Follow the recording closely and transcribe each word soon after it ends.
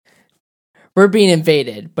We're being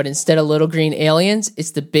invaded, but instead of little green aliens,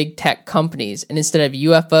 it's the big tech companies. And instead of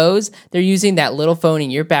UFOs, they're using that little phone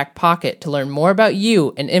in your back pocket to learn more about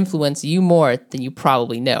you and influence you more than you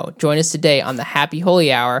probably know. Join us today on the Happy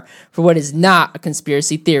Holy Hour for what is not a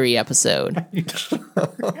conspiracy theory episode.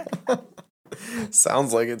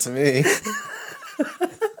 Sounds like it to me.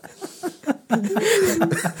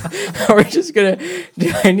 We're just gonna.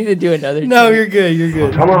 Do I need to do another? No, you're good. You're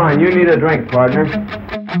good. Come on, you need a drink, partner.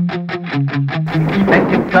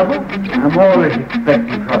 Expecting trouble? I'm always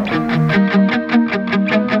expecting trouble.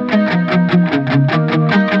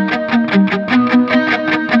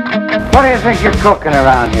 What do you think you're cooking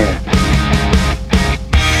around here?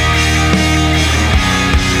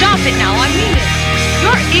 Stop it now, I mean it.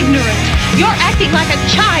 You're ignorant. You're acting like a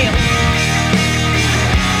child.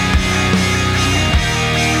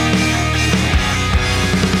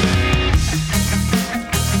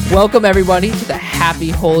 Welcome, everybody, to the Happy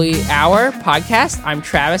Holy Hour podcast. I'm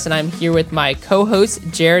Travis, and I'm here with my co-hosts,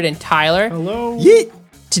 Jared and Tyler. Hello. Yeet.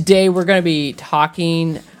 Today, we're going to be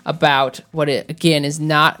talking about what, again, is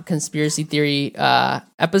not a conspiracy theory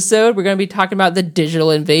episode. We're going to be talking about the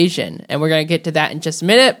digital invasion, and we're going to get to that in just a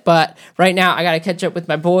minute. But right now, I got to catch up with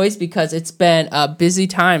my boys because it's been a busy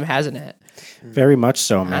time, hasn't it? Very much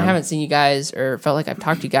so, man. I haven't seen you guys or felt like I've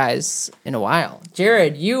talked to you guys in a while.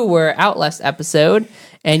 Jared, you were out last episode,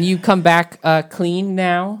 and you come back clean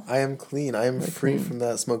now. I am clean. I am free from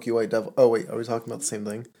that smoky white devil. Oh, wait. Are we talking about the same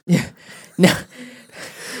thing? Yeah. No.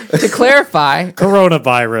 To clarify.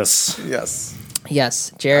 Coronavirus. Yes.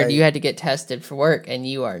 Yes, Jared, you had to get tested for work, and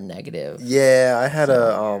you are negative. Yeah, I had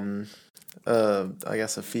I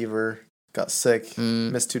guess a fever. Got sick,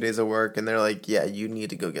 missed 2 days of work, and they're like, "Yeah, you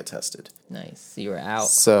need to go get tested." Nice. You were out.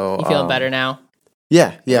 So you feeling better now?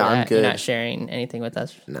 Yeah, I'm good. You're not sharing anything with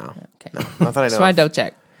us? No. Okay. No, not that I know. Just want to double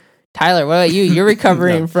check. Tyler, what about you? You're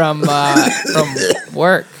recovering from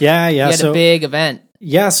work. Yeah. You had a big event.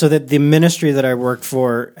 Yeah, so that the ministry that I worked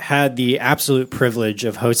for had the absolute privilege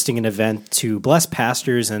of hosting an event to bless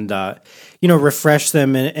pastors and, refresh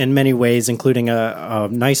them in many ways, including a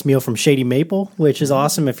nice meal from Shady Maple, which is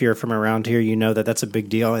awesome. If you're from around here, you know that that's a big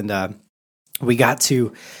deal. And we got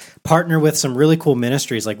to partner with some really cool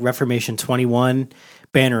ministries like Reformation 21,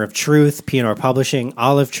 Banner of Truth, P&R Publishing,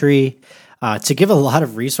 Olive Tree, to give a lot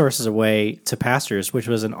of resources away to pastors, which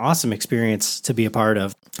was an awesome experience to be a part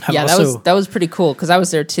of. That was pretty cool because I was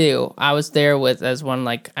there too. I was there as one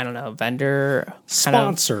vendor,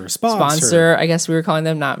 sponsor. I guess we were calling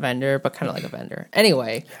them, not vendor, but kind of like a vendor.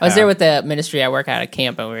 Anyway, I was there with the ministry I work at a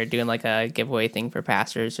camp, and we were doing like a giveaway thing for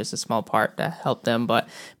pastors, just a small part to help them. But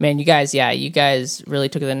man, you guys really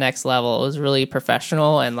took it to the next level. It was really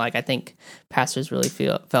professional, and I think pastors really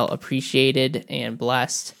felt appreciated and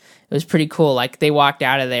blessed. It was pretty cool. They walked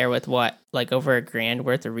out of there with over $1,000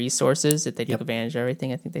 worth of resources that they took advantage of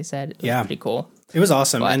everything. I think they said it was pretty cool. It was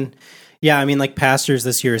awesome. And pastors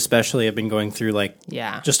this year especially have been going through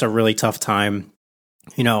just a really tough time.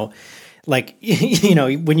 When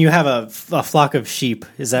you have a flock of sheep,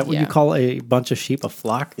 is that what you call a bunch of sheep? A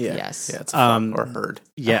flock? Yeah. Yes. Yeah, it's a flock or a herd.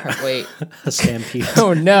 Yeah. Wait. A stampede.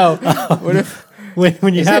 Oh no. What if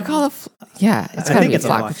when you have it's gotta be a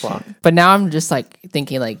flock. But now I'm just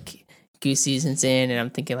thinking goose season's in, and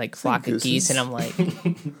I'm thinking flock of geese, and I'm like,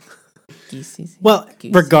 geese season. Well,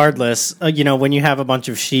 goose. Regardless, when you have a bunch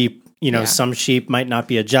of sheep, some sheep might not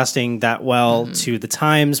be adjusting that well to the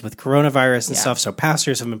times with coronavirus and stuff. So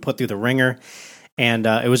pastors have been put through the ringer, and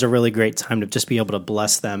it was a really great time to just be able to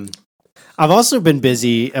bless them. I've also been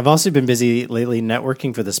busy lately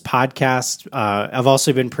networking for this podcast. I've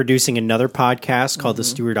also been producing another podcast called the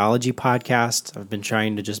Stewardology Podcast. I've been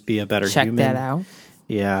trying to just be a better human. Check that out.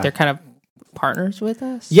 Yeah. They're kind of partners with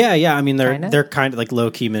us? Yeah. I mean, they're kind of like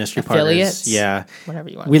low-key ministry affiliates? Partners. Yeah. Whatever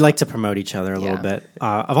you want. We like to promote each other a little bit.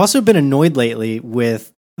 I've also been annoyed lately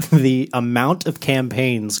with the amount of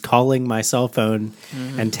campaigns calling my cell phone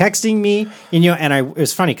and texting me, and it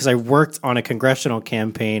was funny because I worked on a congressional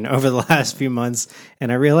campaign over the last few months,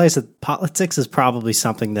 and I realized that politics is probably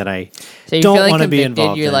something that I don't want to be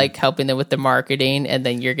involved in. You're helping them with the marketing, and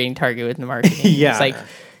then you're getting targeted with the marketing. Yeah. It's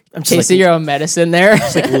I'm tasting your own medicine there.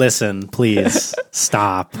 It's listen, please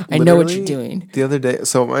stop. I know what you're doing. The other day,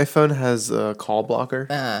 so my phone has a call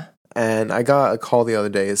blocker. And I got a call the other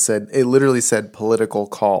day. It literally said political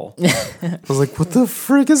call. I was like, what the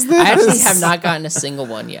frick is this? I actually have not gotten a single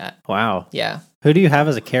one yet. Wow. Yeah. Who do you have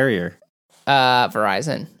as a carrier?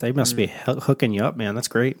 Verizon. They must be hooking you up, man. That's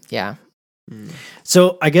great. Yeah.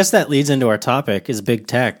 So I guess that leads into our topic is big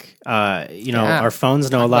tech. Our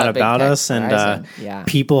phones know a lot about us, and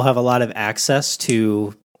people have a lot of access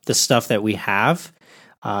to the stuff that we have.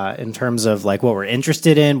 in terms of like what we're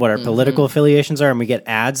interested in, what our political affiliations are, and we get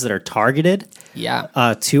ads that are targeted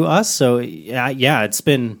to us. So it's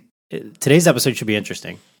been today's episode should be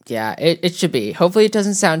interesting. Yeah, it should be. Hopefully it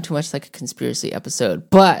doesn't sound too much like a conspiracy episode.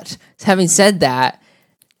 But having said that,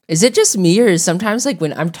 is it just me, or is sometimes like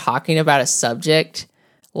when I'm talking about a subject,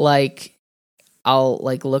 like I'll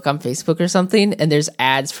like look on Facebook or something and there's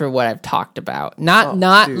ads for what I've talked about. Not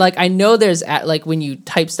like I know there's like when you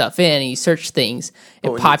type stuff in and you search things, it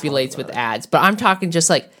populates with ads. But I'm talking just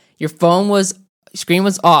like your screen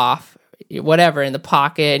was off, whatever, in the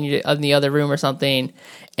pocket and you're in the other room or something.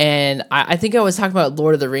 And I think I was talking about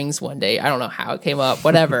Lord of the Rings one day. I don't know how it came up,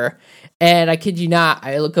 whatever. And I kid you not,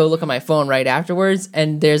 I go look at my phone right afterwards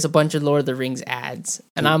and there's a bunch of Lord of the Rings ads.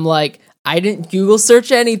 And I'm like, I didn't Google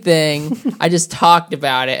search anything. I just talked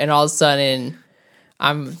about it. And all of a sudden,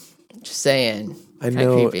 I'm just saying. I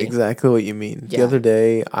know exactly what you mean. Yeah. The other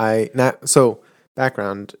day,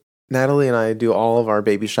 background, Natalie and I do all of our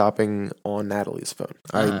baby shopping on Natalie's phone.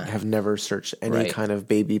 I have never searched any kind of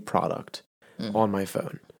baby product on my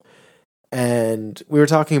phone. And we were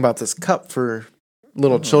talking about this cup for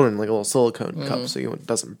little children, like a little silicone cup so it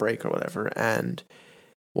doesn't break or whatever. And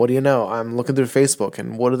what do you know? I'm looking through Facebook,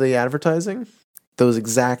 and what are they advertising? Those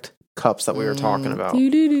exact cups that we were talking about. I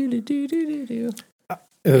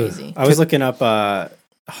was looking up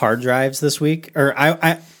hard drives this week, or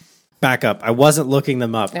I back up. I wasn't looking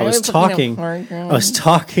them up. I was talking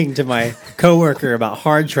to my coworker about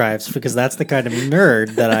hard drives because that's the kind of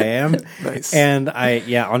nerd that I am. Nice. And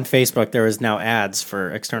on Facebook there was now ads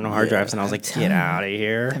for external hard drives, and I was like, get out of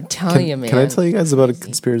here. I'm telling you, man. Can I tell you guys about a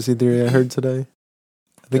conspiracy theory I heard today?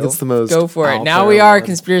 I think it's the most. Go for it. Now we are a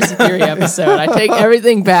conspiracy theory episode. I take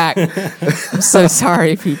everything back. I'm so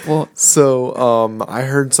sorry, people. So I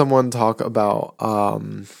heard someone talk about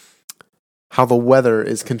how the weather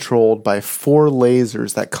is controlled by 4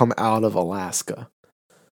 lasers that come out of Alaska.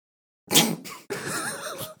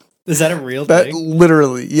 Is that a real thing?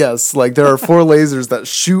 Literally, yes. Like there are 4 lasers that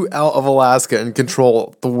shoot out of Alaska and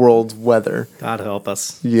control the world's weather. God help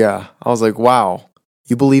us. Yeah. I was like, wow,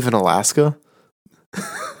 you believe in Alaska?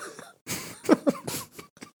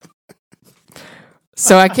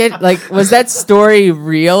 So I can't was that story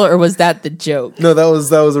real or was that the joke? No, that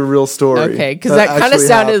was a real story. Okay, because that kind of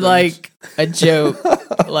sounded like a joke,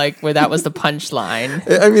 like where that was the punchline.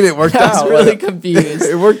 I mean, it worked out. I was really confused.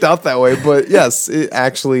 It worked out that way, but yes, it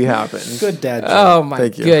actually happened. Good dad joke. Oh my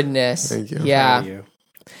goodness. Thank you. Yeah.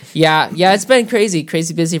 Yeah, it's been crazy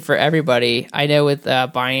busy for everybody. I know with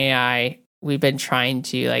Buying AI, we've been trying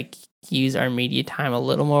to use our media time a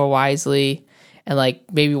little more wisely and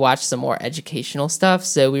maybe watch some more educational stuff.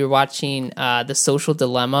 So we were watching The Social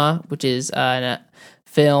Dilemma, which is a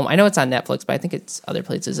film. I know it's on Netflix, but I think it's other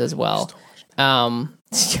places as well. I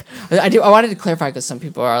wanted to clarify because some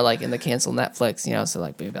people are in the cancel Netflix, so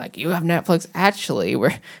maybe you have Netflix. Actually,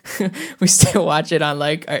 we still watch it on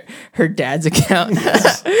her dad's account.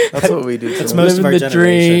 That's what we do. That's most of our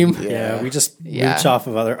generation. Dream. Yeah, we just reach off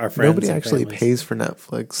of our friends. Nobody actually pays for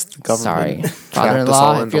Netflix. The government. Sorry,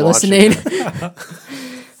 father-in-law, if you're listening.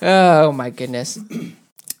 Oh my goodness.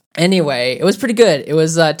 Anyway, it was pretty good. It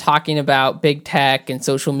was talking about big tech and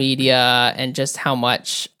social media and just how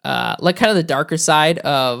much, kind of the darker side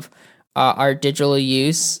of our digital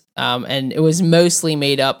use. And it was mostly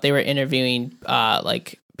made up. They were interviewing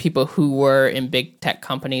people who were in big tech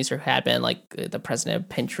companies or had been the president of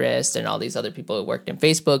Pinterest and all these other people who worked in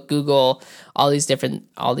Facebook, Google, all these different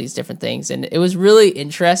things. And it was really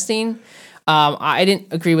interesting. I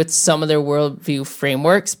didn't agree with some of their worldview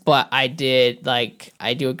frameworks, but I do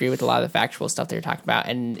agree with a lot of the factual stuff they were talking about,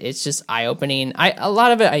 and it's just eye-opening. A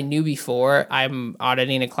lot of it I knew before. I'm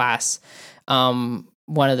auditing a class. One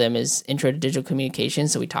of them is Intro to Digital Communication,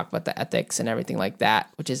 so we talk about the ethics and everything like that,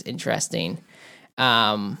 which is interesting.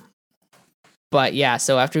 But yeah,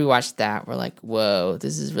 so after we watched that, we're like, whoa,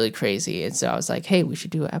 this is really crazy. And so I was like, hey, we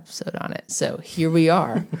should do an episode on it. So here we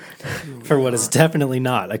are. For what is definitely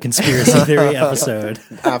not a conspiracy theory episode.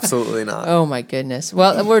 Absolutely not. Oh my goodness.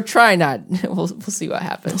 Well, we're trying not. We'll see what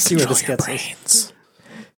happens. We'll see where this gets us.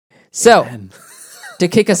 So, to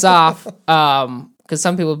kick us off, because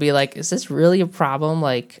some people will be like, is this really a problem?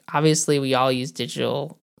 Obviously, we all use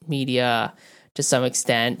digital media to some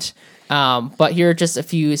extent. But here are just a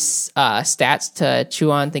few stats to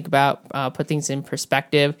chew on, think about, put things in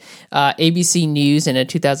perspective. ABC News in a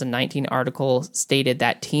 2019 article stated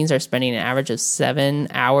that teens are spending an average of 7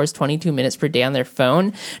 hours, 22 minutes per day on their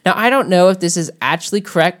phone. Now, I don't know if this is actually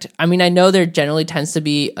correct. I mean, I know there generally tends to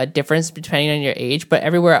be a difference depending on your age, but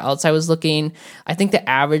everywhere else I was looking, I think the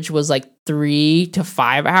average was 3 to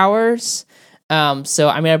 5 hours. So,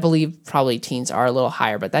 I mean, I believe probably teens are a little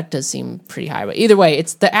higher, but that does seem pretty high. But either way,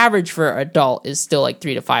 it's the average for adult is still like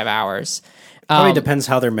 3 to 5 hours. Probably depends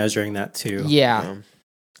how they're measuring that too. Yeah.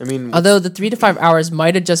 I mean, although the 3 to 5 hours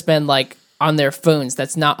might have just been like on their phones.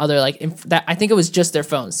 That's not other like that. I think it was just their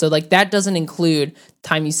phones. So like that doesn't include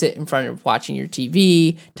time you sit in front of watching your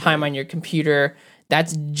TV, time on your computer.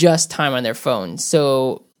 That's just time on their phone.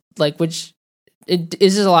 So like, which it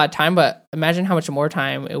is just a lot of time, but imagine how much more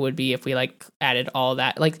time it would be if we like added all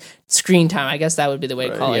that, like screen time. I guess that would be the way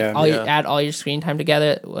to call it. You add all your screen time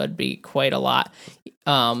together, it would be quite a lot.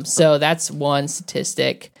 So that's one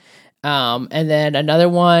statistic. And then another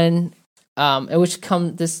one,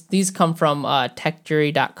 these come from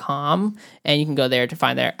techjury.com, and you can go there to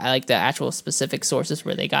find their like the actual specific sources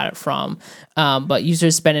where they got it from. But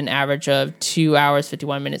users spend an average of 2 hours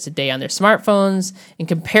 51 minutes a day on their smartphones. In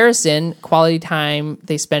comparison, quality time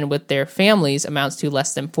they spend with their families amounts to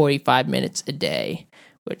less than 45 minutes a day,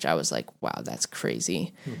 which I was like, wow, that's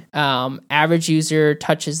crazy. Average user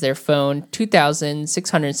touches their phone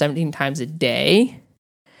 2,617 times a day,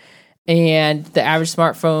 and the average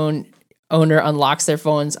smartphone owner unlocks their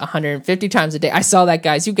phones 150 times a day. I saw that,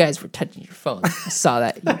 guys. You guys were touching your phones. I saw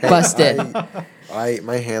that. You busted.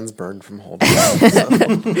 My hands burned from holding it.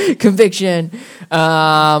 So. Conviction.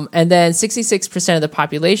 And then 66% of the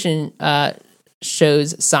population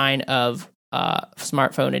shows sign of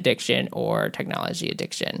smartphone addiction or technology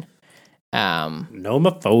addiction.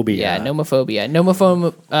 Nomophobia. Yeah, nomophobia.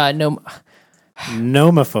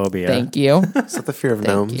 Nomophobia. Thank you. Is that the fear of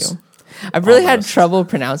gnomes? Thank you. I've really had trouble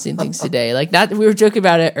pronouncing things today. Like that, we were joking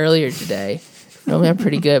about it earlier today. Normally I'm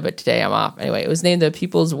pretty good, but today I'm off. Anyway, it was named the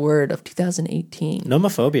People's Word of 2018.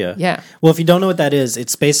 Nomophobia. Yeah. Well, if you don't know what that is,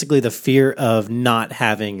 it's basically the fear of not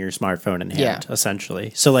having your smartphone in hand,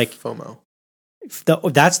 essentially. So like FOMO.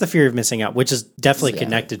 That's the fear of missing out, which is definitely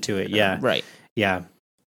connected to it. Yeah. Right. Yeah. Right.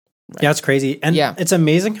 Yeah, it's crazy. And it's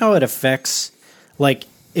amazing how it affects, like,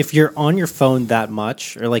 if you're on your phone that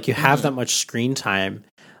much or like you have that much screen time,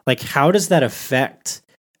 like how does that affect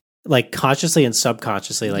like consciously and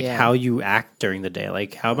subconsciously, like how you act during the day?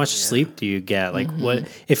 Like how much sleep do you get? Like what,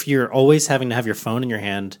 if you're always having to have your phone in your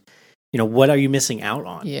hand, you know, what are you missing out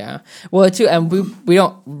on? Yeah. Well, too, and we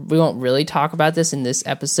won't really talk about this in this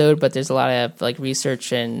episode, but there's a lot of like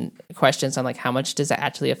research and questions on like how much does that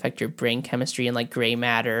actually affect your brain chemistry and like gray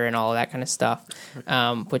matter and all of that kind of stuff,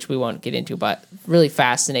 which we won't get into, but really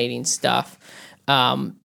fascinating stuff.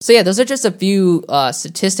 So yeah, those are just a few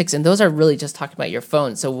statistics, and those are really just talking about your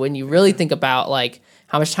phone. So when you really think about like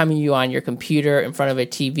how much time are you on your computer, in front of a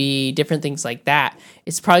TV, different things like that,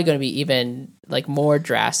 it's probably going to be even like more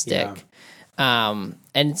drastic.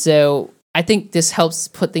 And so I think this helps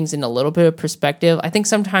put things in a little bit of perspective. I think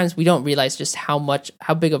sometimes we don't realize just how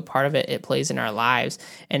big a part of it plays in our lives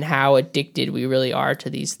and how addicted we really are to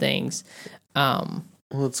these things. Well,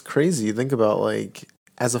 it's crazy. Think about like,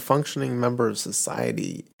 as a functioning member of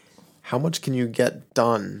society, how much can you get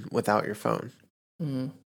done without your phone?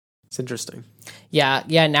 It's interesting. Yeah.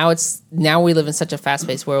 Now we live in such a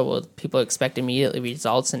fast-paced world where people expect immediately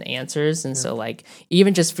results and answers, and so like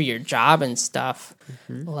even just for your job and stuff,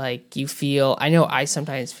 like I know I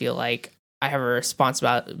sometimes feel like I have a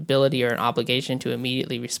responsibility or an obligation to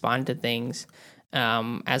immediately respond to things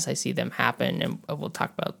as I see them happen, and we'll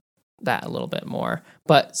talk about that a little bit more.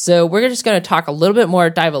 But so we're just going to talk a little bit more,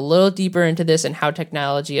 dive a little deeper into this and how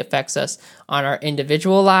technology affects us on our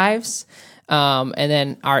individual lives, and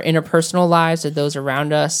then our interpersonal lives of those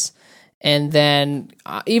around us, and then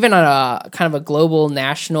even on a kind of a global,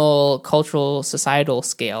 national, cultural, societal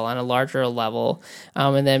scale on a larger level,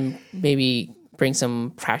 and then maybe bring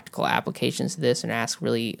some practical applications to this and ask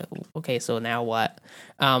really, okay, so now what?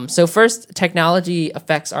 So first, technology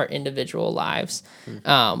affects our individual lives.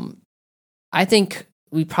 I think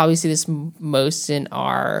we probably see this most in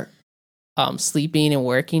our sleeping and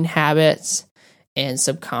working habits and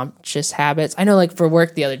subconscious habits. I know, like for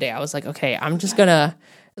work the other day, I was like, okay, I'm just gonna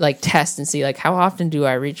like test and see like how often do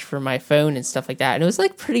I reach for my phone and stuff like that. And it was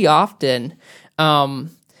like pretty often. And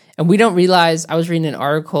we don't realize, I was reading an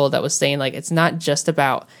article that was saying like it's not just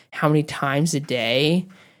about how many times a day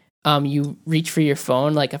you reach for your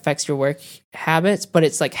phone like affects your work habits, but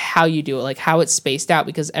it's like how you do it, like how it's spaced out,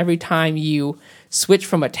 because every time you switch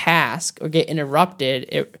from a task or get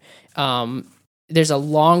interrupted, there's a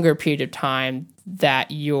longer period of time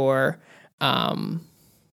that your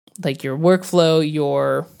like your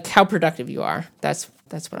workflow, how productive you are. That's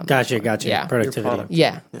what I'm Gotcha. Yeah. Productivity.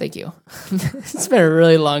 Yeah, thank you. It's been a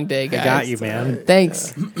really long day, guys. I got you, man.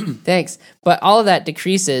 Thanks. But all of that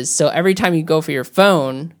decreases. So every time you go for your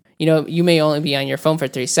phone, you may only be on your phone for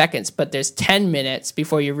 3 seconds, but there's 10 minutes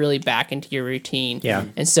before you're really back into your routine. Yeah.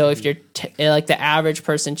 And so if you're like the average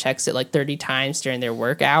person checks it like 30 times during their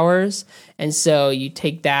work hours. And so you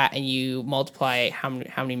take that and you multiply how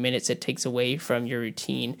many minutes it takes away from your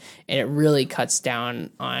routine, and it really cuts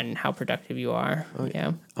down on how productive you are.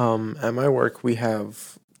 Yeah. At my work, we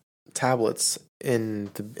have tablets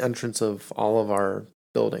in the entrance of all of our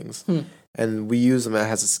buildings. And we use them. It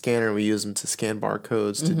has a scanner. We use them to scan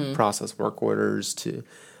barcodes, to process work orders, to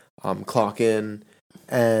clock in,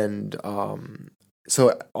 and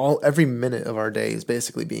so every minute of our day is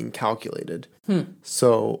basically being calculated.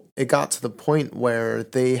 So it got to the point where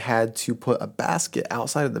they had to put a basket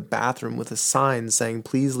outside of the bathroom with a sign saying,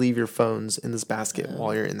 "Please leave your phones in this basket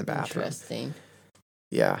while you're in the bathroom." Interesting.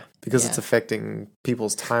 Yeah, because it's affecting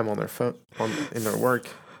people's time on their phone in their work.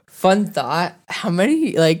 Fun thought. How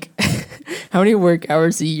many work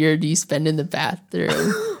hours a year do you spend in the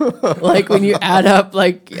bathroom? Like when you add up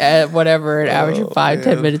whatever, an average of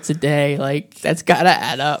 5-10 minutes a day, like that's gotta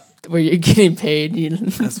add up where you're getting paid.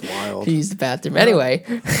 That's wild. To use the bathroom. Anyway.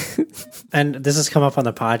 And this has come up on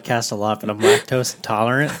the podcast a lot, but I'm lactose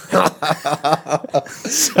intolerant.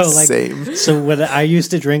 Same. So when I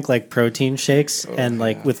used to drink like protein shakes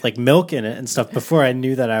with like milk in it and stuff before I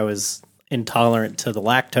knew that I was intolerant to the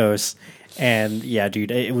lactose, and yeah,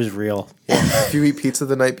 dude, it was real. If you eat pizza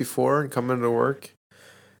the night before and come into work,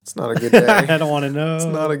 it's not a good day. I don't want to know. It's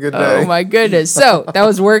not a good day. Oh my goodness. So that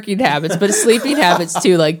was working habits, but sleeping habits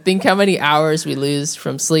too. Like think how many hours we lose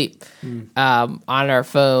from sleep on our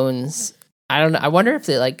phones. I don't know. I wonder if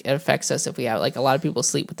it affects us if we have like a lot of people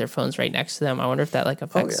sleep with their phones right next to them. I wonder if that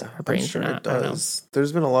affects our brains sure or not. It does.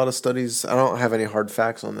 There's been a lot of studies. I don't have any hard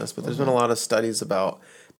facts on this, but there's been a lot of studies about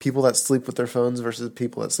people that sleep with their phones versus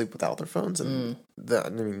people that sleep without their phones. And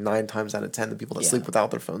 9 times out of 10, the people that sleep without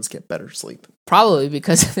their phones get better sleep. Probably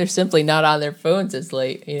because they're simply not on their phones as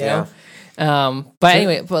late, Yeah. But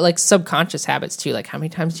anyway, like subconscious habits too. Like how many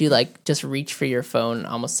times do you like just reach for your phone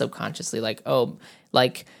almost subconsciously? Like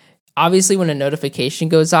obviously when a notification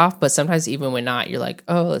goes off, but sometimes even when not, you're like,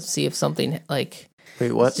 oh, let's see if something like.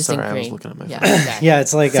 Wait, what? Sorry, I was looking at my phone. Exactly. Yeah,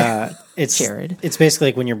 it's like it's Jared. It's basically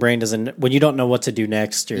like when your brain when you don't know what to do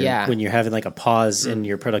next, or when you're having like a pause in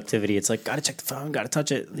your productivity. It's like gotta check the phone, gotta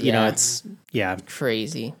touch it. You know, it's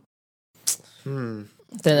crazy. Then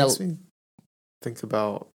Then me think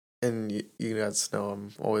about, and you guys know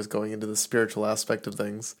I'm always going into the spiritual aspect of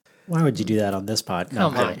things. Why would you do that on this pod?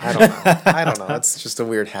 Come on. I don't know. It's just a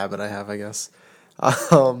weird habit I have, I guess.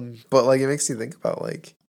 But like it makes you think about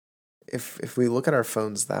like. If we look at our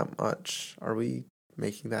phones that much, are we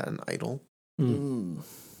making that an idol?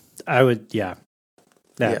 I would, yeah.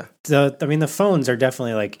 The phones are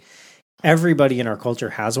definitely like everybody in our culture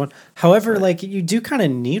has one. However, like you do kind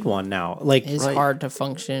of need one now. Like it's hard to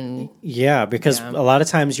function. Yeah, because a lot of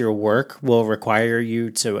times your work will require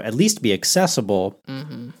you to at least be accessible.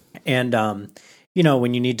 And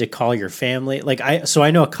when you need to call your family,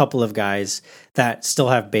 I know a couple of guys that still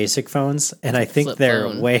have basic phones, and I think they're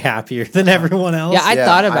way happier than everyone else. Yeah, I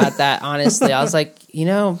thought about that, honestly. I was like,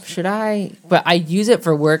 should I? But I use it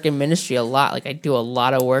for work and ministry a lot. Like, I do a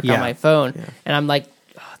lot of work on my phone, and I'm like,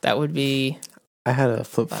 that would be... I had a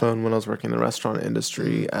flip phone when I was working in the restaurant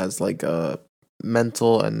industry as like a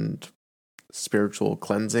mental and spiritual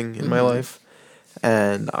cleansing in my life.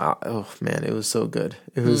 And oh man, it was so good.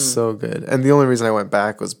 It was so good. And the only reason I went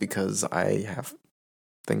back was because I have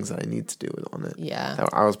things that I need to do on it. Yeah, that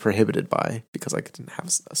I was prohibited by because I didn't have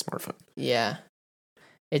a smartphone. Yeah,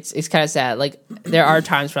 it's kind of sad. Like there are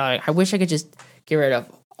times where I wish I could just get rid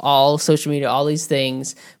of all social media, all these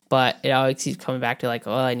things, but it always keeps coming back to like,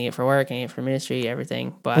 oh, I need it for work, I need it for ministry,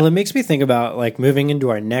 everything. But it makes me think about like moving into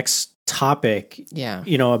our next topic,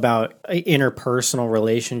 about interpersonal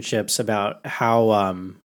relationships, about how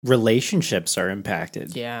relationships are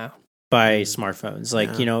impacted by smartphones. Like,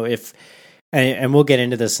 if, and we'll get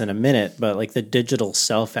into this in a minute, but like the digital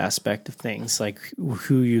self aspect of things, like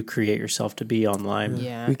who you create yourself to be online.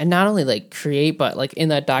 Yeah. And not only like create, but like in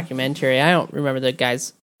that documentary, I don't remember the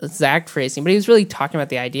guy's exact phrasing, but he was really talking about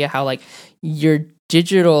the idea how like your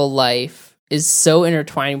digital life is so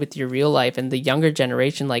intertwined with your real life, and the younger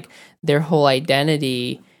generation, like their whole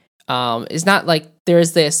identity is not like there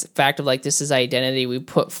is this fact of like this is identity we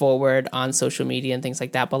put forward on social media and things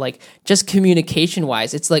like that, but like just communication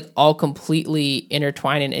wise, it's like all completely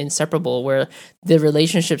intertwined and inseparable, where the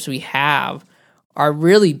relationships we have are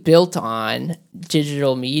really built on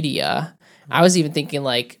digital media. I was even thinking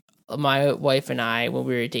like my wife and I, when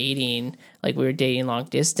we were dating, like we were dating long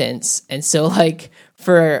distance, and so like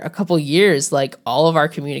for a couple years, like all of our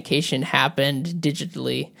communication happened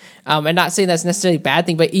digitally. And not saying that's necessarily a bad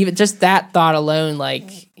thing, but even just that thought alone,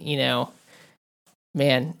 like, you know,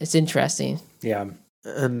 man, it's interesting. Yeah.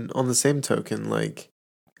 And on the same token, like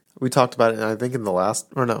we talked about it, and I think in the last,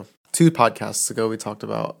 or no, 2 podcasts ago, we talked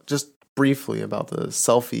about just briefly about the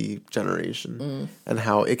selfie generation and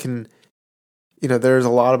how it can, you know, there's a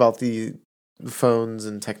lot about the phones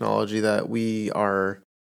and technology that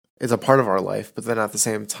is a part of our life, but then at the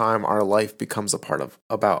same time, our life becomes a part of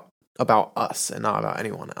about us and not about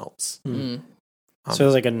anyone else. So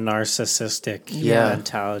it's like a narcissistic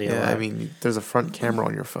mentality. Yeah, I mean, there's a front camera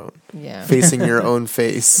on your phone, facing your own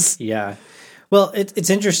face. Yeah. Well, it's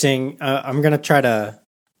interesting. I'm going to try to.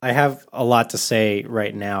 I have a lot to say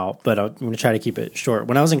right now, but I'm going to try to keep it short.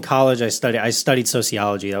 When I was in college, I studied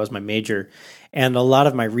sociology. That was my major, and a lot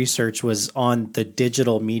of my research was on the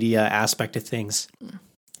digital media aspect of things,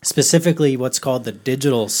 specifically what's called the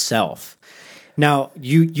digital self. Now,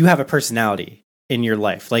 you have a personality in your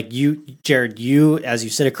life. Like you, Jared, as you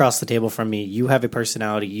sit across the table from me, you have a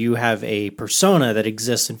personality. You have a persona that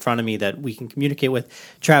exists in front of me that we can communicate with.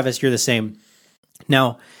 Travis, you're the same.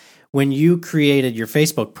 Now, when you created your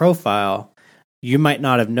Facebook profile, you might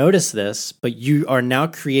not have noticed this, but you are now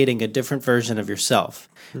creating a different version of yourself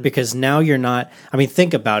because now you're not, I mean,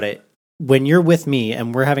 think about it. When you're with me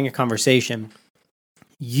and we're having a conversation,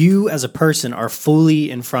 you as a person are fully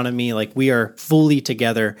in front of me, like we are fully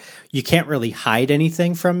together. You can't really hide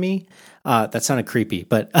anything from me. That sounded creepy,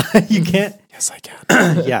 but you can't. Yes, I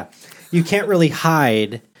can. Yeah. You can't really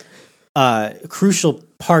hide crucial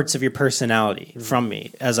parts of your personality from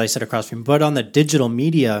me, as I sit across from you. But on the digital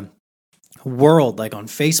media world, like on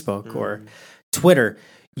Facebook or Twitter,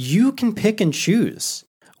 you can pick and choose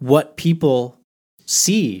what people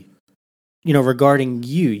see, you know, regarding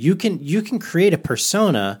you. You can create a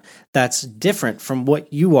persona that's different from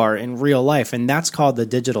what you are in real life, and that's called the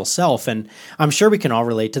digital self. And I'm sure we can all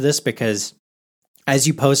relate to this because as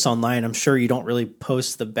you post online, I'm sure you don't really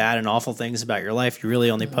post the bad and awful things about your life. You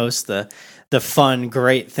really only post the fun,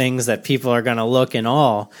 great things that people are going to look in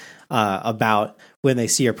awe about when they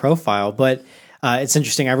see your profile. But it's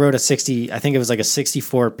interesting. I wrote I think it was like a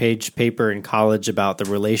 64-page paper in college about the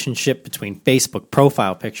relationship between Facebook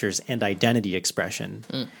profile pictures and identity expression.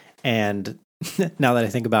 And now that I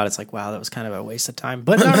think about it, it's like, wow, that was kind of a waste of time,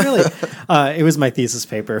 but not really. It was my thesis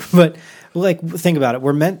paper. But like, think about it.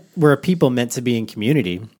 We're a people meant to be in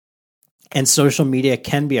community, and social media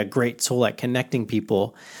can be a great tool at connecting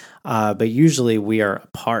people. But usually we are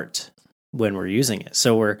apart when we're using it.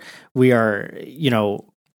 So we are, you know,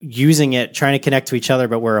 using it, trying to connect to each other,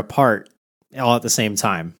 but we're apart all at the same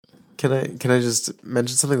time. Can I just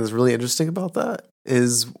mention something that's really interesting about that?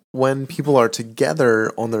 Is when people are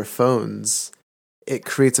together on their phones, it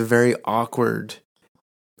creates a very awkward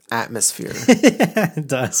atmosphere. It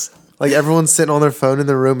does. Like everyone's sitting on their phone in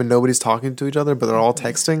their room and nobody's talking to each other, but they're all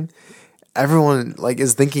texting. Everyone like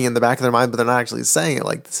is thinking in the back of their mind, but they're not actually saying it.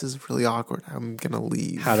 Like, this is really awkward. I'm gonna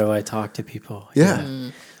leave. How do I talk to people?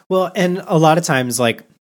 Yeah. Well, and a lot of times, like,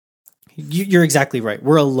 you're exactly right.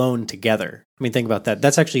 We're alone together. I mean, think about that.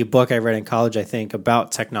 That's actually a book I read in college, I think,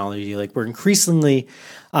 about technology. Like, we're increasingly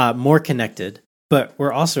more connected, but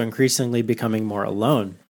we're also increasingly becoming more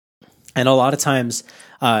alone. And a lot of times,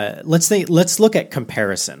 let's look at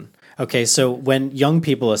comparison. Okay, so when young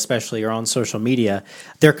people especially are on social media,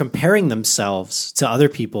 they're comparing themselves to other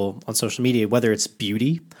people on social media, whether it's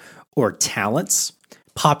beauty or talents,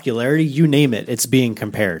 popularity, you name it, it's being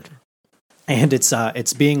compared. And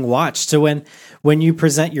it's being watched. So when you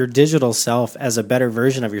present your digital self as a better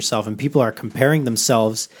version of yourself and people are comparing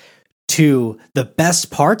themselves to the best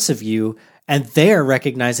parts of you, and they are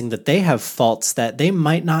recognizing that they have faults that they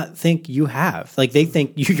might not think you have. Like they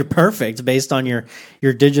think you're perfect based on your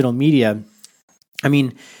digital media. I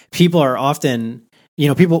mean, people are often, you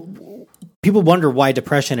know, people wonder why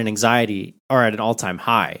depression and anxiety are at an all-time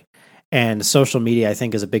high. And social media, I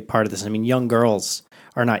think, is a big part of this. I mean, young girls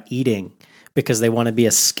are not eating because they want to be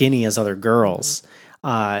as skinny as other girls.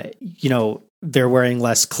 You know, they're wearing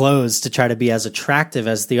less clothes to try to be as attractive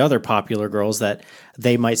as the other popular girls that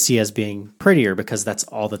they might see as being prettier because that's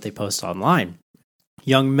all that they post online.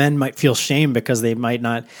 Young men might feel shame because they might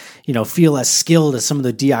not, you know, feel as skilled as some of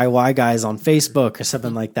the DIY guys on Facebook or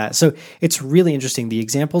something like that. So it's really interesting. The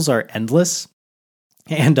examples are endless.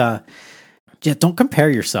 And yeah, don't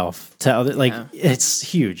compare yourself to other, like, it's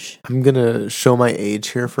huge. I'm going to show my age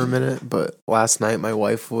here for a minute, but last night my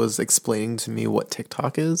wife was explaining to me what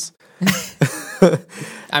TikTok is.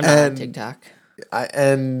 I'm not on TikTok.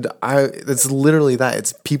 It's literally that.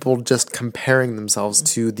 It's people just comparing themselves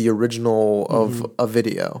to the original of a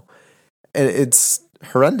video. And it's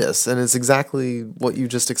horrendous, and it's exactly what you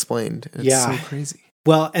just explained. It's so crazy.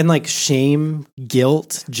 Well, and like shame,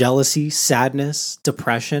 guilt, jealousy, sadness,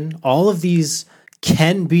 depression, all of these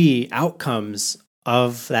can be outcomes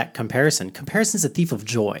of that comparison. Comparison is a thief of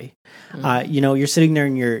joy. You're sitting there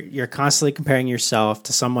and you're constantly comparing yourself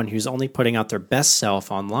to someone who's only putting out their best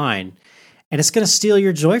self online, and it's going to steal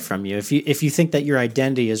your joy from you if you think that your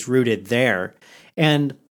identity is rooted there.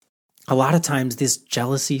 And a lot of times this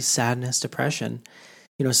jealousy, sadness, depression,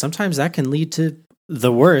 sometimes that can lead to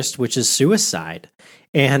the worst, which is suicide.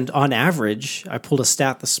 And on average, I pulled a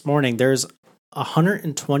stat this morning, there's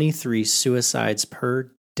 123 suicides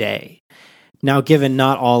per day. Now, given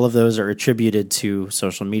not all of those are attributed to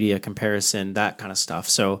social media comparison, that kind of stuff.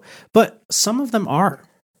 But some of them are.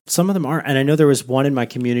 And I know there was one in my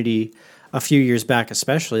community a few years back,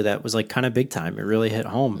 especially, that was like kind of big time. It really hit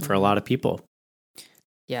home for a lot of people.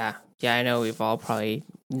 Yeah, I know we've all probably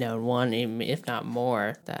known one, if not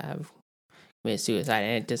more, that have committed suicide,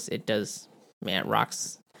 and it does, man, it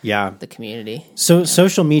rocks. Yeah, the community. So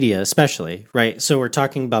social media, especially, right? So we're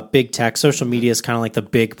talking about big tech. Social media is kind of like the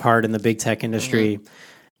big part in the big tech industry. Mm-hmm.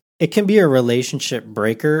 It can be a relationship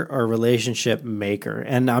breaker or a relationship maker,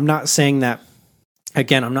 and I'm not saying that.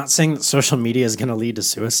 Again, I'm not saying that social media is going to lead to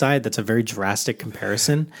suicide. That's a very drastic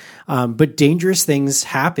comparison. But dangerous things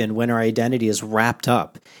happen when our identity is wrapped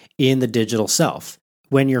up in the digital self.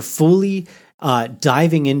 When you're fully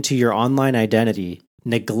diving into your online identity,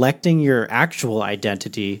 neglecting your actual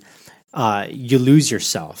identity, you lose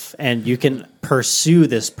yourself. And you can pursue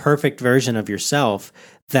this perfect version of yourself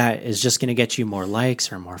that is just going to get you more likes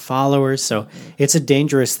or more followers. So it's a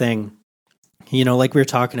dangerous thing. Like we were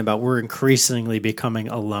talking about, we're increasingly becoming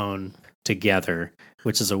alone together,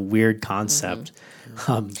 which is a weird concept.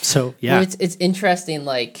 Well, it's interesting,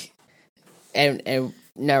 like, and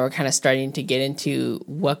now we're kind of starting to get into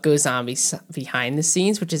what goes on behind the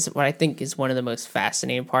scenes, which is what I think is one of the most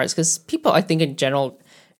fascinating parts, because people, I think in general,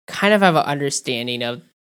 kind of have an understanding of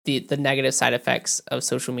the negative side effects of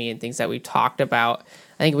social media and things that we've talked about.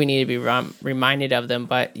 I think we need to be reminded of them,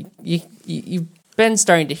 but you've been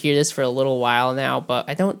starting to hear this for a little while now, but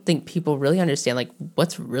I don't think people really understand like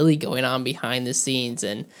what's really going on behind the scenes.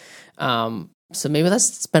 And so maybe let's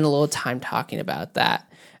spend a little time talking about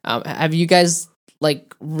that. Have you guys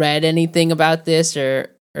like read anything about this or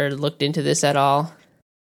looked into this at all?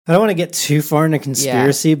 I don't want to get too far into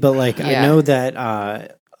conspiracy, but I know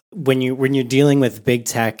that when you're dealing with big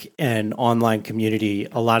tech and online community,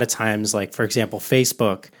 a lot of times, like for example,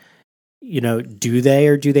 Facebook, do they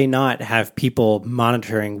or do they not have people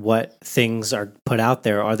monitoring what things are put out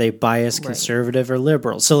there? Are they biased, conservative, or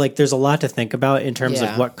liberal? So like there's a lot to think about in terms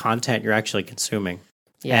of what content you're actually consuming.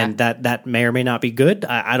 Yeah. And that may or may not be good.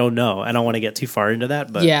 I don't know. I don't want to get too far into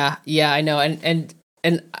that, but yeah, I know. And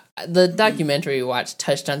the documentary we watched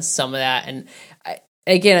touched on some of that. And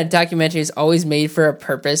again, a documentary is always made for a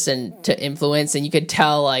purpose and to influence, and you could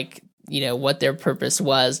tell like what their purpose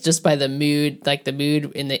was just by the mood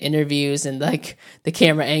in the interviews and like the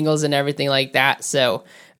camera angles and everything like that. So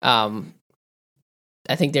I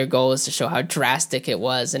think their goal is to show how drastic it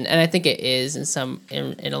was, and I think it is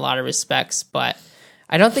in a lot of respects, but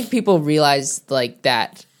I don't think people realize like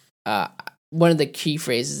that. One of the key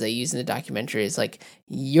phrases they use in the documentary is like,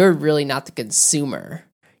 you're really not the consumer,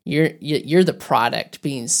 you're the product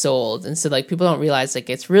being sold. And so like people don't realize like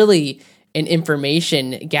it's really an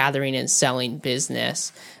information gathering and selling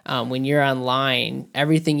business. When you're online,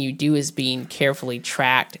 everything you do is being carefully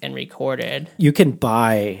tracked and recorded. You can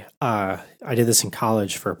buy, I did this in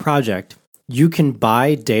college for a project. You can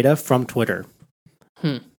buy data from Twitter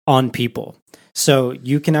on people. So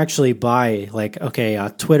you can actually buy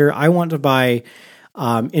Twitter, I want to buy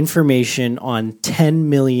information on 10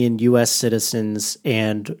 million U.S. citizens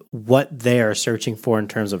and what they are searching for in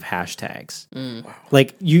terms of hashtags. Wow.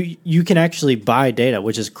 Like you can actually buy data,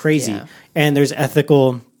 which is crazy. Yeah. And there's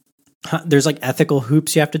ethical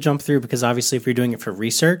hoops you have to jump through, because obviously if you're doing it for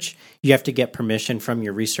research, you have to get permission from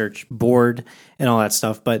your research board and all that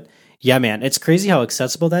stuff. But yeah, man, it's crazy how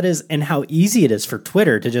accessible that is and how easy it is for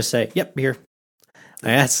Twitter to just say, yep, here.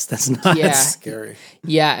 That's nuts. Yeah. That's scary.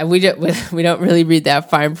 Yeah, and we don't really read that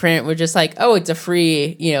fine print. We're just like, oh, it's a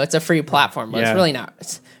free platform, but it's really not.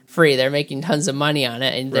 It's free. They're making tons of money on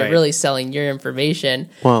it, and they're really selling your information.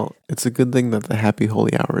 Well, it's a good thing that the Happy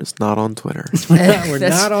Holy Hour is not on Twitter. We're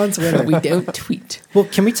not on Twitter. We don't tweet. Well,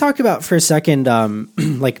 can we talk about for a second,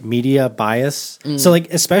 like media bias? So,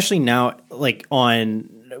 like especially now, like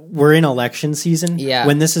we're in election season. Yeah.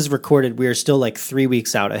 When this is recorded, we are still like 3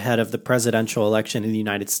 weeks out ahead of the presidential election in the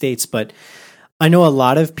United States. But I know a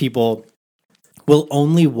lot of people will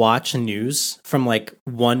only watch news from like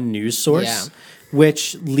one news source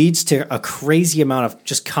which leads to a crazy amount of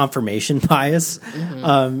just confirmation bias.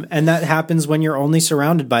 And that happens when you're only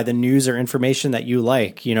surrounded by the news or information that you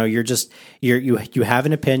like. You know, you have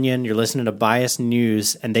an opinion, you're listening to biased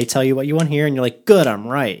news, and they tell you what you want to hear, and you're like, good, I'm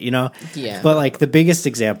right, you know? Yeah. But like the biggest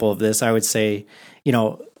example of this, I would say, you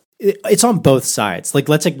know, it's on both sides. Like,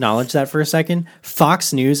 let's acknowledge that for a second.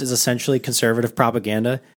 Fox News is essentially conservative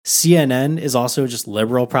propaganda. CNN is also just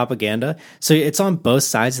liberal propaganda. So it's on both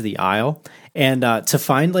sides of the aisle. And to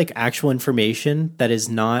find like actual information that is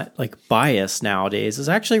not like biased nowadays is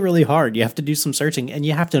actually really hard. You have to do some searching, and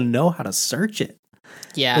you have to know how to search it.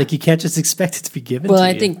 Yeah. Like, you can't just expect it to be given to Well,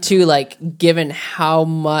 you. I think too, like, given how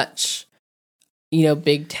much, you know,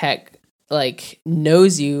 big tech like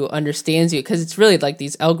knows you, understands you, because it's really like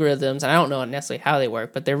these algorithms, and I don't know necessarily how they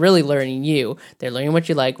work, but they're really learning you. They're learning what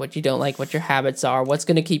you like, what you don't like, what your habits are, what's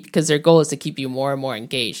going to keep, because their goal is to keep you more and more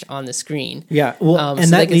engaged on the screen. Yeah, well, and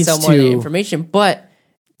so that they can leads sell more of the to information. But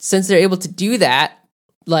since they're able to do that,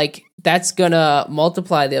 like, that's gonna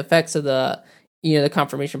multiply the effects of the, you know, the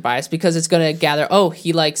confirmation bias, because it's gonna gather, oh,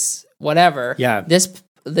 he likes whatever,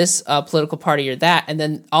 this political party or that, and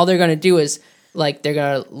then all they're gonna do is, like, they're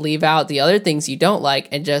going to leave out the other things you don't like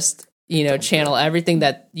and just, you know, channel everything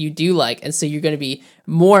that you do like. And so you're going to be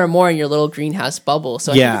more and more in your little greenhouse bubble.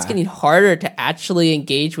 So I think it's getting harder to actually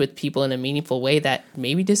engage with people in a meaningful way that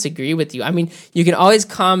maybe disagree with you. I mean, you can always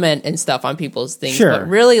comment and stuff on people's things, but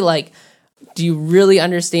really, like, do you really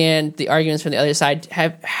understand the arguments from the other side?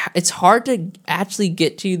 It's hard to actually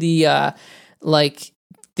get to the, like,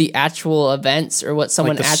 the actual events or what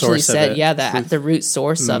someone like actually said. Yeah, the root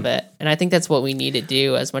source of it. And I think that's what we need to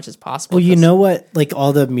do as much as possible. Well, you know what, like,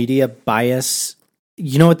 all the media bias,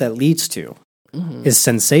 you know what that leads to is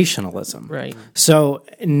sensationalism. Right. So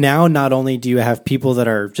now not only do you have people that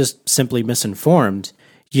are just simply misinformed,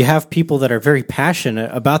 you have people that are very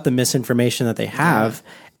passionate about the misinformation that they have.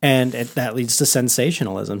 And that leads to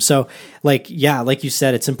sensationalism. So, like, yeah, like you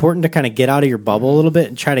said, it's important to kind of get out of your bubble a little bit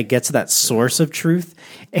and try to get to that source of truth.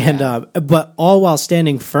 And but all while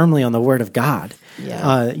standing firmly on the Word of God.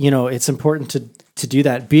 Yeah. You know, it's important to do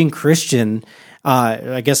that. Being Christian,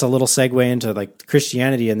 I guess a little segue into like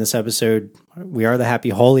Christianity in this episode. We are the happy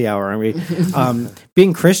holy hour, aren't we?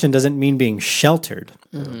 Being Christian doesn't mean being sheltered.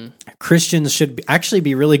 Christians should actually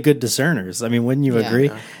be really good discerners. I mean, wouldn't you agree?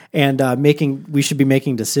 Yeah. And we should be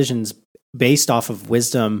making decisions based off of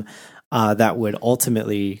wisdom that would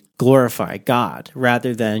ultimately glorify God,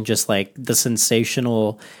 rather than just like the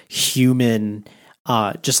sensational human,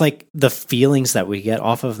 just like the feelings that we get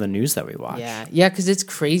off of the news that we watch. Yeah, because it's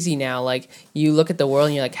crazy now. Like, you look at the world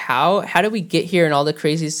and you're like, how did we get here and all the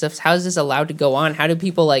crazy stuff? How is this allowed to go on? How do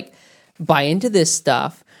people like buy into this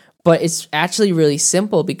stuff? But it's actually really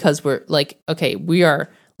simple, because we're like, okay, we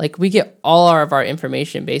get all of our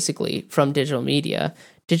information basically from digital media.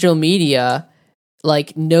 Digital media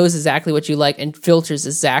like knows exactly what you like and filters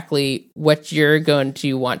exactly what you're going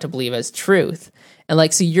to want to believe as truth. And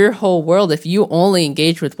like, so your whole world, if you only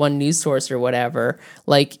engage with one news source or whatever,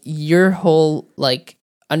 like, your whole like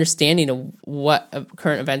understanding of what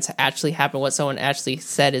current events actually happened, what someone actually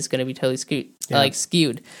said, is going to be totally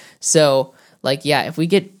skewed. So like, yeah, if we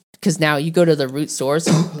get, because now you go to the root source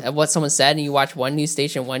of what someone said, and you watch one news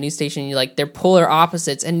station, and you're like, they're polar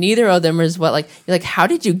opposites, and neither of them is what, like, you're like, how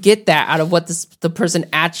did you get that out of what the person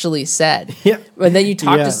actually said? Yeah. And then you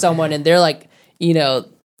talk to someone, and they're like, you know,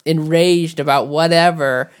 enraged about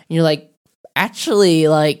whatever, and you're like, actually,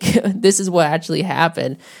 like, this is what actually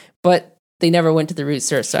happened, but they never went to the root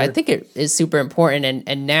source. So I think it is super important,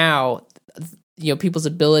 and now, you know, people's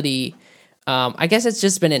ability, I guess it's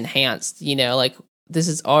just been enhanced, you know, like, this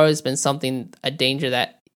has always been a danger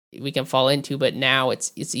that we can fall into, but now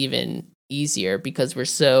it's even easier because we're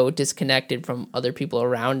so disconnected from other people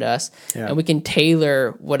around us, and we can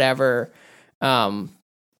tailor whatever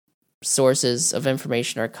sources of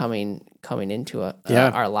information are coming into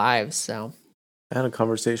our lives. So I had a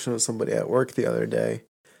conversation with somebody at work the other day,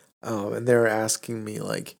 and they were asking me,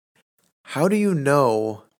 like, how do you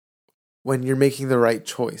know when you're making the right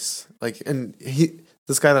choice? Like, and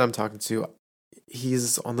this guy that I'm talking to,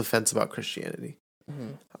 he's on the fence about Christianity.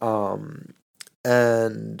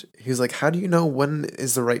 And he was like, how do you know when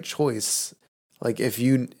is the right choice? Like, if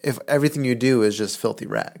everything you do is just filthy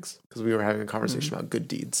rags, because we were having a conversation about good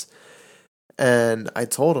deeds. And I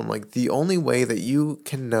told him, like, the only way that you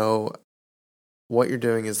can know what you're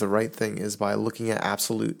doing is the right thing is by looking at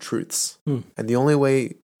absolute truths. And the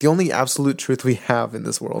only absolute truth we have in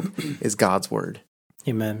this world is God's word.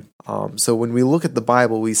 Amen. So when we look at the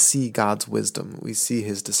Bible, we see God's wisdom, we see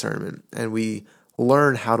his discernment, and we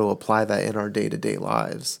learn how to apply that in our day-to-day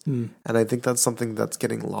lives. And I think that's something that's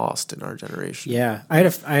getting lost in our generation. Yeah. I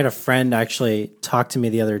had a friend actually talk to me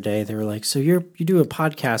the other day. They were like, so you do a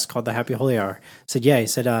podcast called The Happy Holy Hour. I said, yeah. He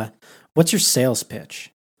said, what's your sales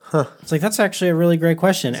pitch? It's like, that's actually a really great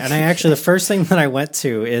question. And the first thing that I went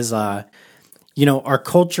to is, our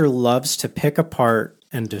culture loves to pick apart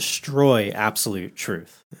and destroy absolute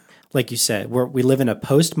truth. Like you said, we live in a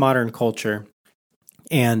postmodern culture,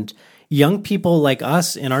 and young people like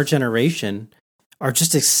us in our generation are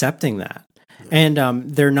just accepting that. And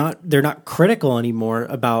they're not critical anymore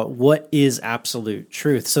about what is absolute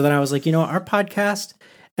truth. So then I was like, our podcast,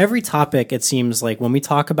 every topic, it seems like when we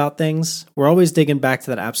talk about things, we're always digging back to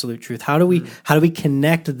that absolute truth. How do we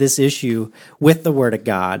connect this issue with the Word of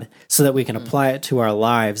God so that we can apply it to our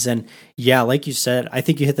lives? And yeah, like you said, I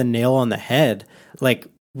think you hit the nail on the head. Like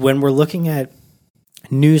when we're looking at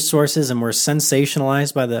news sources and we're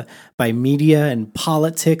sensationalized by media, and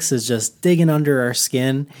politics is just digging under our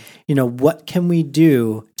skin, what can we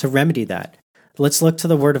do to remedy that? Let's look to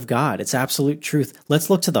the Word of God. It's absolute truth. Let's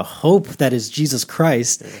look to the hope that is Jesus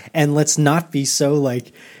Christ, and let's not be so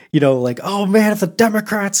oh man, if the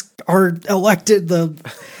Democrats are elected, the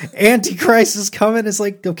Antichrist is coming. It's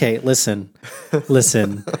like, okay, listen.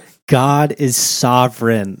 God is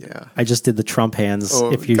sovereign. Yeah. I just did the Trump hands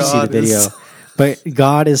if you see the video. But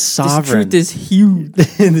God is sovereign. This truth is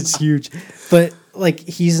huge. And it's huge. But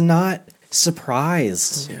he's not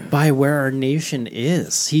surprised by where our nation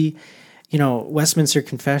is. He, Westminster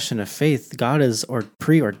Confession of Faith, God has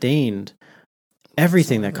preordained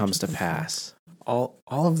everything that comes to pass. All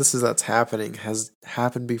of this that's happening has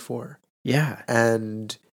happened before. Yeah.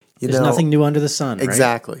 And there's nothing new under the sun, right?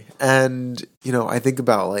 Exactly. And I think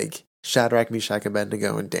about Shadrach, Meshach,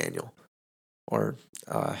 Abednego, and Daniel. Or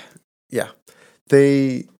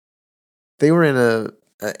They were in a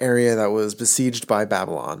area that was besieged by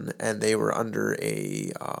Babylon, and they were under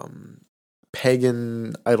a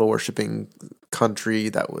pagan idol worshipping country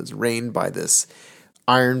that was reigned by this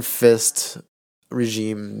iron fist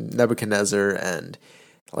regime, Nebuchadnezzar, and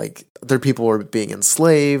their people were being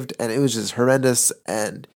enslaved, and it was just horrendous.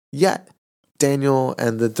 And yet Daniel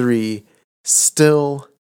and the three still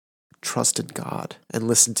trusted God and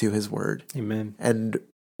listened to his word. Amen. And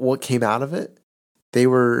what came out of it? They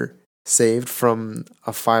were saved from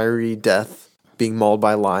a fiery death, being mauled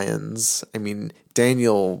by lions. I mean,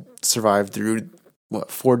 Daniel survived through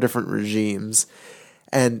 4 different regimes.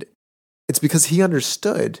 And it's because he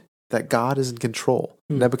understood that God is in control.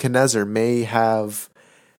 Nebuchadnezzar may have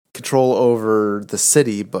control over the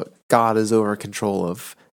city, but God is over control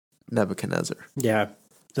of Nebuchadnezzar. Yeah.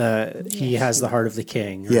 He has the heart of the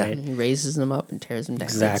king, right? Yeah. He raises them up and tears them down.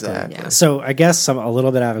 Exactly. Yeah. So I guess a little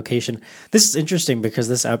bit of avocation. This is interesting because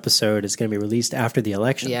this episode is going to be released after the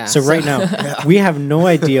election. Yeah. So right now, we have no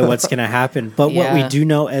idea what's going to happen. But what we do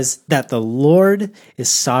know is that the Lord is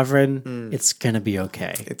sovereign. It's going to be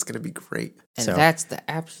okay. It's going to be great. And that's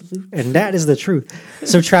the absolute And that is the truth.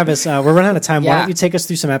 So Travis, we're running out of time. Why don't you take us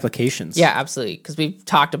through some applications? Yeah, absolutely. Because we've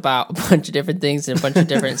talked about a bunch of different things and a bunch of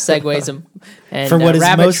different segues and for what is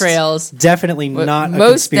rabbit most trails. Definitely not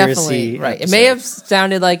most a conspiracy. Definitely, right. Episode. It may have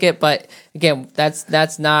sounded like it, but again,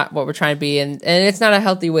 that's not what we're trying to be. And it's not a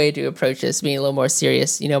healthy way to approach this, being a little more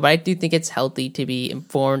serious, but I do think it's healthy to be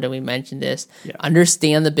informed, and we mentioned this,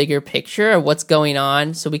 understand the bigger picture of what's going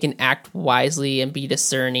on so we can act wisely and be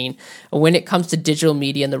discerning when it comes to digital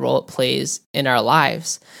media and the role it plays in our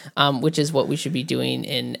lives, which is what we should be doing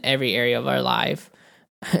in every area of our life,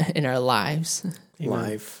 in our lives.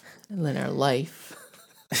 Life. In our life.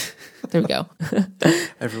 There we go.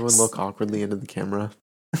 Everyone look awkwardly into the camera.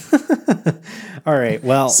 All right.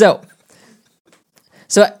 Well, so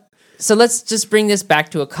let's just bring this back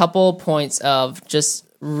to a couple points of just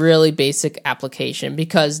really basic application,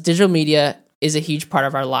 because digital media is a huge part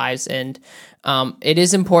of our lives, and it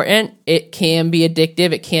is important. It can be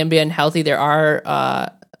addictive. It can be unhealthy. There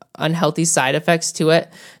are unhealthy side effects to it.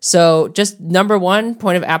 So just number one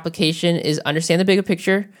point of application is understand the bigger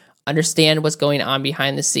picture, understand what's going on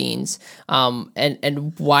behind the scenes,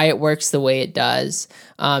 and why it works the way it does.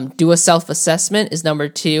 Do a self-assessment is number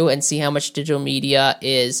two, and see how much digital media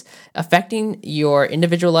is affecting your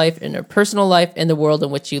individual life and your personal life and the world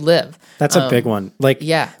in which you live. That's a big one.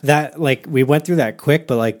 We went through that quick,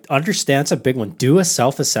 but understand it's a big one. Do a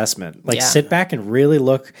self-assessment. Sit back and really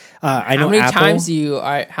look. I know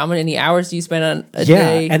how many hours do you spend on a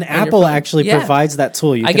day? And Apple actually provides that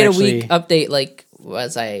tool. I get a week update,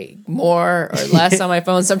 was I more or less on my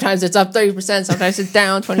phone? Sometimes it's up 30%, sometimes it's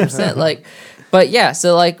down 20%. But yeah,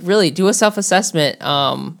 so really do a self-assessment,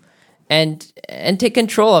 and take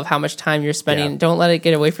control of how much time you're spending. Don't let it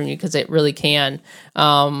get away from you, because it really can.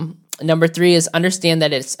 Number 3 is understand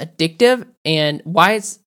that it's addictive, and why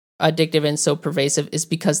it's addictive and so pervasive is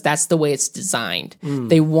because that's the way it's designed.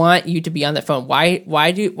 They want you to be on the phone.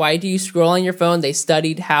 Why do you scroll on your phone? They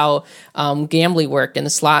studied how gambling worked in the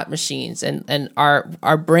slot machines, and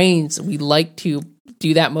our brains, we like to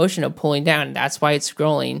do that motion of pulling down, and that's why it's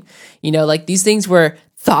scrolling. Like these things were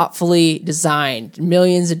thoughtfully designed.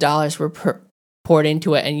 Millions of dollars were poured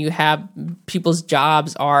into it, and you have people's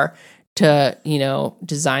jobs are to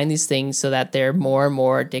design these things so that they're more and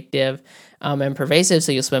more addictive and pervasive,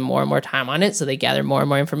 so you'll spend more and more time on it, so they gather more and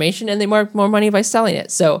more information, and they make more money by selling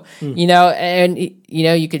it. So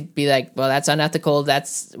you could be like, well, that's unethical,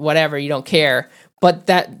 that's whatever, you don't care. But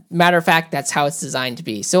that matter of fact, that's how it's designed to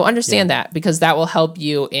be. So understand that, because that will help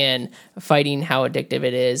you in fighting how addictive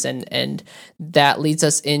it is. And that leads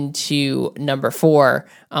us into number 4.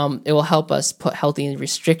 It will help us put healthy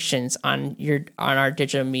restrictions on our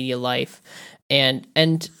digital media life.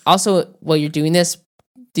 And also, while you're doing this,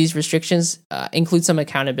 these restrictions include some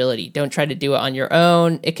accountability. Don't try to do it on your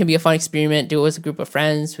own. It can be a fun experiment. Do it with a group of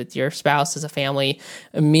friends, with your spouse, as a family.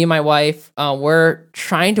 Me and my wife, we're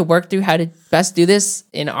trying to work through how to best do this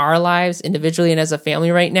in our lives individually and as a family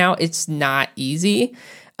right now. It's not easy,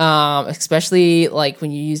 especially like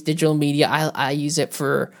when you use digital media. I use it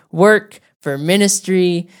for work, for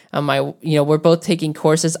ministry. We're both taking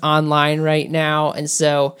courses online right now. And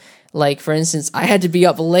so, like, for instance, I had to be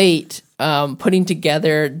up late putting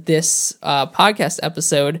together this podcast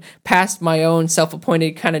episode past my own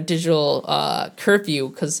self-appointed kind of digital curfew,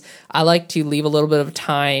 because I like to leave a little bit of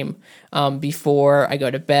time before I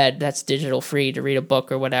go to bed that's digital free to read a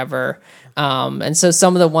book or whatever. And so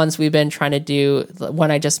some of the ones we've been trying to do,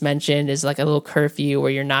 one I just mentioned is like a little curfew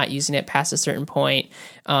where you're not using it past a certain point.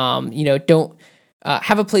 Don't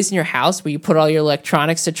have a place in your house where you put all your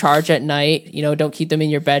electronics to charge at night. Don't keep them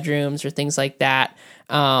in your bedrooms or things like that.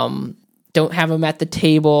 Don't have them at the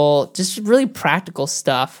table. Just really practical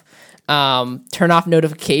stuff. Turn off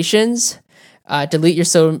notifications. Delete your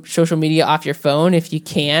social media off your phone if you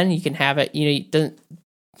can. You can have it.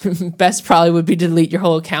 Best probably would be to delete your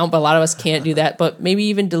whole account, but a lot of us can't do that. But maybe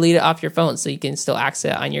even delete it off your phone so you can still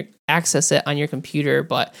access it on your computer,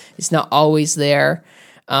 but it's not always there.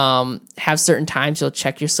 Have certain times you'll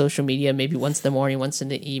check your social media, maybe once in the morning, once in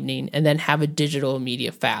the evening, and then have a digital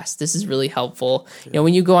media fast. This is really helpful.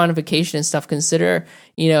 When you go on a vacation and stuff, consider,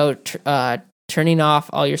 turning off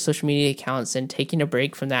all your social media accounts and taking a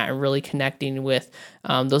break from that and really connecting with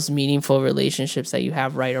those meaningful relationships that you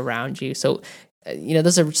have right around you. So,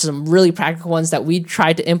 those are some really practical ones that we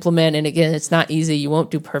tried to implement. And again, it's not easy. You won't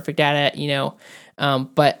do perfect at it,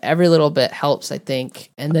 but every little bit helps, I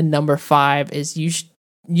think. And then number 5 is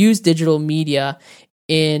use digital media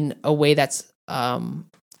in a way that's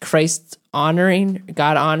Christ honoring,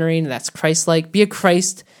 God honoring, that's Christ-like. Be a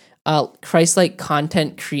Christ-like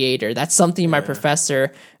content creator. That's something my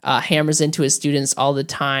professor hammers into his students all the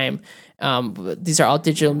time. These are all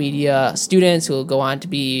digital media students who will go on to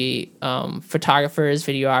be photographers,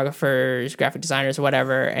 videographers, graphic designers,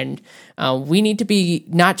 whatever. And we need to be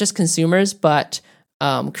not just consumers, but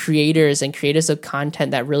creators of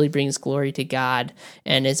content that really brings glory to God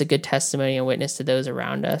and is a good testimony and witness to those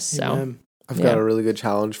around us. So I've got a really good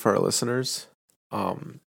challenge for our listeners.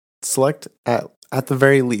 Select at the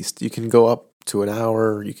very least, you can go up to an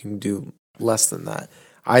hour, you can do less than that.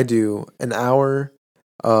 I do an hour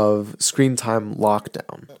of screen time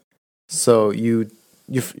lockdown. So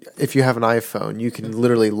if you have an iPhone, you can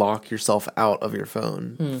literally lock yourself out of your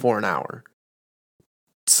phone for an hour.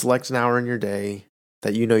 Select an hour in your day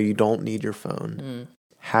that you don't need your phone.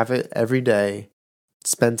 Have it every day.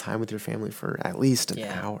 Spend time with your family for at least an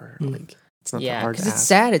hour. Like, it's not that hard to ask. It's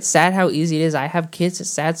sad. It's sad how easy it is. I have kids. It's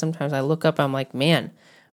sad sometimes. I look up, I'm like, man,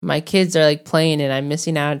 my kids are like playing and I'm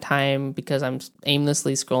missing out on time because I'm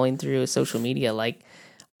aimlessly scrolling through social media. Like,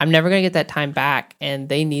 I'm never going to get that time back, and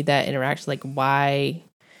they need that interaction. Like, why,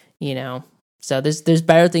 So there's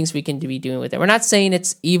better things we can be doing with it. We're not saying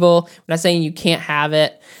it's evil. We're not saying you can't have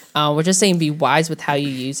it. We're just saying be wise with how you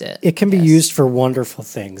use it. It can be used for wonderful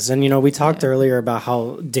things. And, we talked earlier about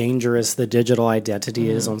how dangerous the digital identity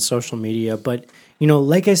is on social media. But,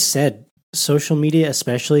 like I said, social media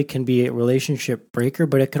especially can be a relationship breaker,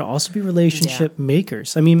 but it could also be relationship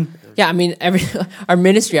makers. Our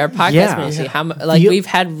ministry, our podcast ministry, we've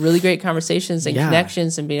had really great conversations and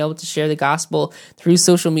connections and being able to share the gospel through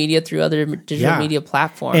social media, through other digital media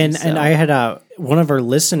platforms. And I had one of our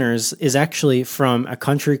listeners is actually from a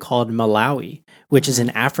country called Malawi, which is in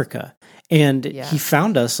Africa. And he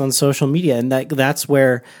found us on social media, and that's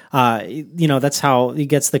where, that's how he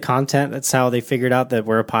gets the content. That's how they figured out that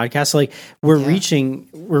we're a podcast. So like we're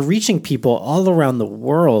reaching people all around the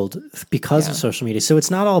world because of social media. So it's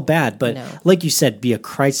not all bad, but like you said, be a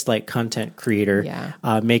Christ-like content creator,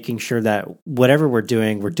 making sure that whatever we're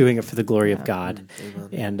doing it for the glory of God.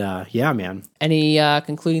 And man. Any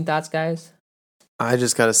concluding thoughts, guys? I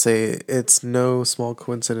just gotta say, it's no small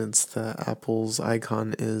coincidence that Apple's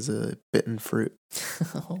icon is a bitten fruit.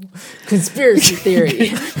 Conspiracy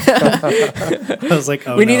theory. I was like,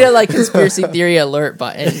 we need a conspiracy theory alert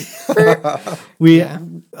button.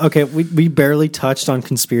 We barely touched on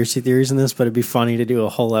conspiracy theories in this, but it'd be funny to do a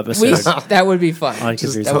whole episode. That would be fun.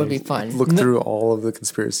 That would be fun. Look through all of the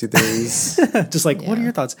conspiracy theories. Just what are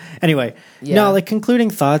your thoughts? Anyway,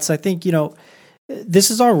 concluding thoughts. I think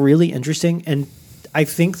this is all really interesting, and I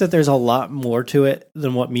think that there's a lot more to it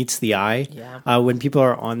than what meets the eye. Yeah. When people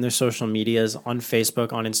are on their social medias, on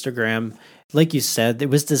Facebook, on Instagram, like you said, it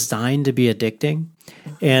was designed to be addicting.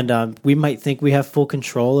 And we might think we have full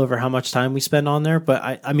control over how much time we spend on there.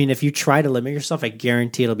 But I mean, if you try to limit yourself, I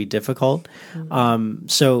guarantee it'll be difficult.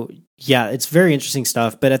 It's very interesting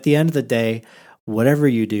stuff. But at the end of the day, whatever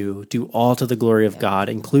you do all to the glory of God,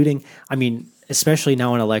 including, especially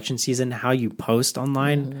now in election season, how you post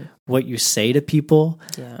online, what you say to people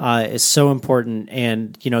is so important.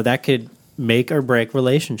 And, that could make or break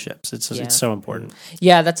relationships. It's so important.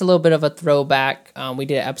 Yeah, that's a little bit of a throwback. We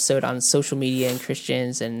did an episode on social media and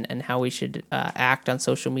Christians and how we should act on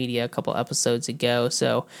social media a couple episodes ago.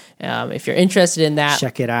 So if you're interested in that,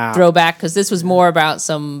 check it out. Throwback, because this was more about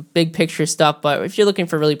some big picture stuff. But if you're looking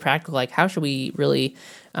for really practical, how should we really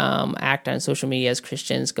act on social media as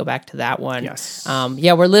Christians, go back to that one. Yes.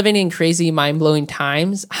 We're living in crazy, mind-blowing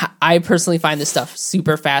times. I personally find this stuff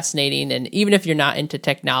super fascinating, and even if you're not into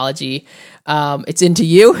technology, it's into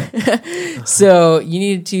you. So you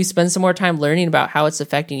need to spend some more time learning about how it's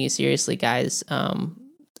affecting you. Seriously, guys.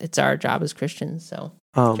 It's our job as Christians. So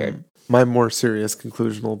my more serious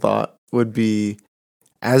conclusional thought would be,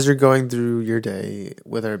 as you're going through your day,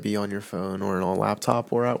 whether it be on your phone or on a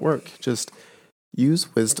laptop or at work, just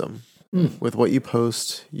use wisdom with what you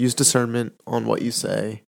post. Use discernment on what you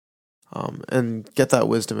say, and get that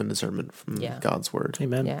wisdom and discernment from God's word.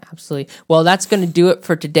 Amen. Yeah, absolutely. Well, that's going to do it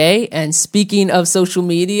for today. And speaking of social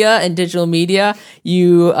media and digital media,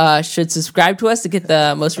 you should subscribe to us to get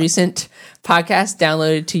the most recent podcast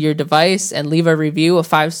downloaded to your device, and leave a review, a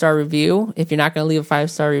 5-star review. If you're not going to leave a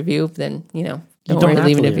 5-star review, then don't worry,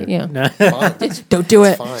 leave it. Don't do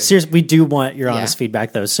it. Seriously, we do want your honest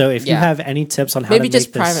feedback, though. So if you have any tips on how to make this... Maybe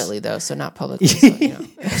just privately, though, so not publicly.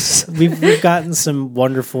 We've gotten some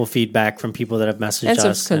wonderful feedback from people that have messaged us.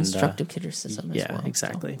 And some constructive criticism as well. Yeah,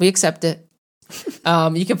 exactly. So we accept it.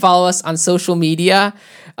 You can follow us on social media,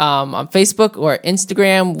 on Facebook or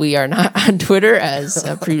Instagram. We are not on Twitter, as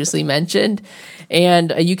previously mentioned.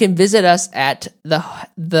 And you can visit us at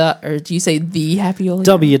or do you say the Happy Holy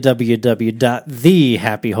Hour?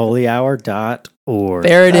 www.thehappyholyhour.org.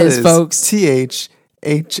 There it is, folks. THHA.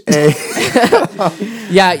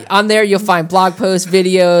 Yeah, on there you'll find blog posts,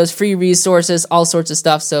 videos, free resources, all sorts of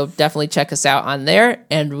stuff. So definitely check us out on there.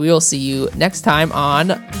 And we'll see you next time on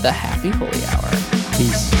the Happy Holy Hour.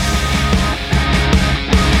 Peace.